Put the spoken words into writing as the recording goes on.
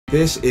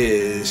This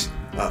is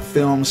a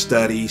film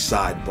study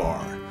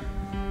sidebar.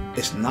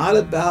 It's not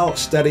about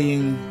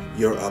studying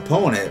your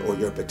opponent or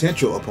your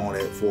potential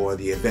opponent for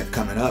the event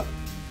coming up.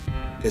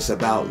 It's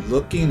about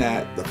looking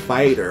at the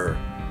fighter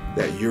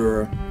that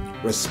you're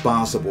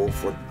responsible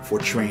for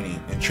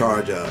training, in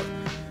charge of.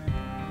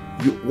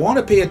 You want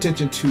to pay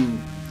attention to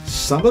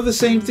some of the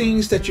same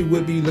things that you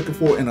would be looking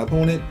for in an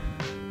opponent,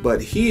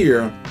 but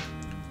here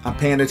I'm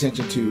paying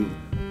attention to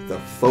the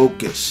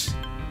focus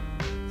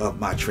of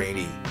my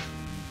trainee.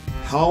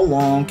 How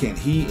long can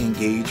he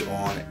engage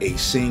on a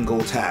single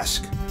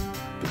task?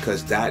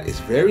 Because that is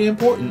very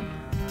important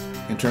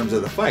in terms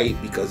of the fight,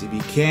 because if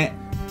he can't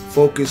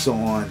focus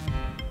on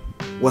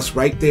what's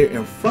right there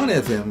in front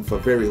of him for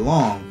very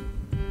long,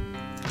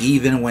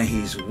 even when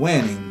he's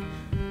winning,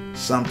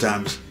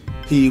 sometimes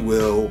he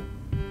will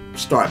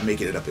start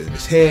making it up in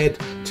his head,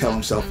 tell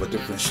himself a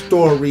different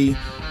story,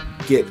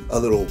 get a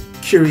little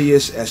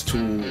curious as to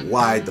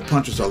why the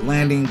punches are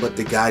landing, but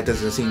the guy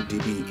doesn't seem to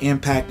be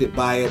impacted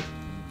by it.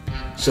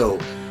 So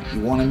you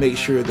want to make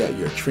sure that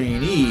your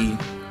trainee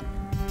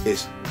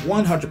is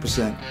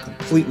 100%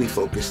 completely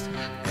focused.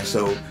 And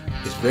so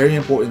it's very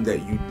important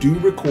that you do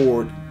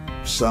record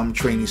some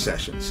training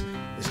sessions.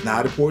 It's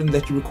not important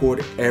that you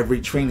record every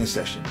training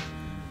session,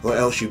 or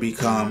else you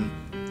become,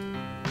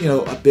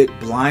 a bit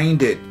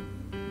blinded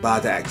by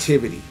the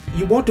activity.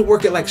 You want to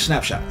work it like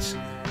snapshots.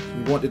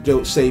 You want to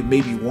do, say,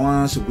 maybe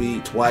once a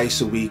week,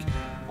 twice a week,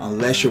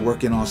 unless you're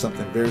working on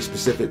something very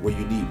specific where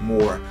you need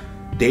more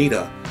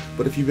data.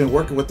 But if you've been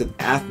working with an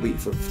athlete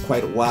for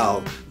quite a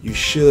while, you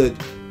should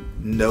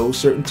know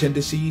certain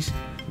tendencies.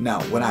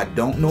 Now, when I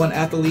don't know an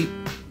athlete,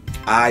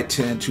 I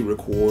tend to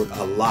record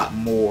a lot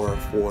more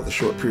for the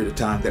short period of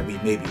time that we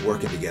may be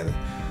working together,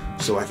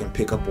 so I can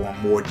pick up on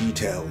more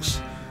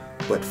details.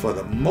 But for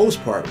the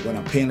most part, what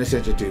I'm paying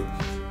attention to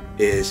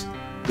is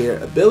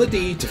their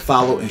ability to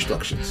follow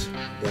instructions.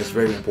 That's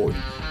very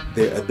important.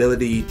 Their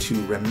ability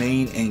to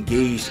remain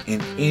engaged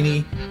in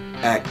any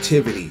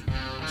activity.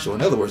 So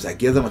in other words, I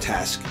give them a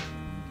task,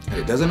 and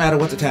it doesn't matter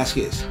what the task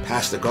is.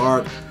 Pass the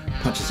guard,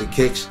 punches and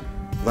kicks,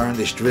 learn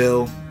this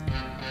drill.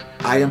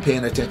 I am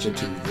paying attention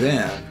to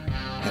them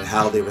and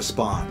how they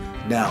respond.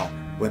 Now,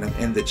 when I'm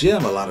in the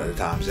gym, a lot of the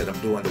times that I'm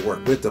doing the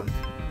work with them,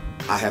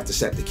 I have to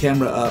set the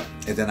camera up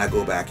and then I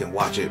go back and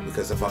watch it,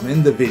 because if I'm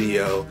in the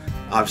video,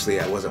 obviously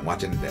I wasn't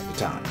watching it at the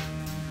time.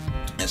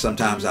 And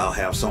sometimes I'll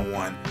have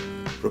someone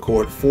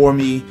record for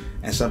me,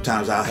 and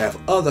sometimes I'll have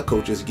other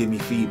coaches give me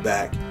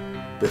feedback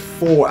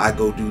before I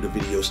go do the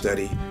video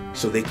study,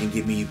 so they can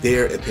give me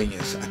their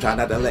opinions. I try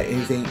not to let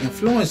anything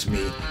influence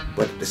me,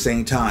 but at the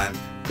same time,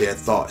 their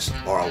thoughts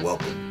are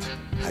welcomed.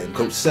 I am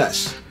Coach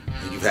Sess,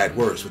 and you've had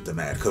words with the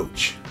Mad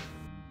Coach.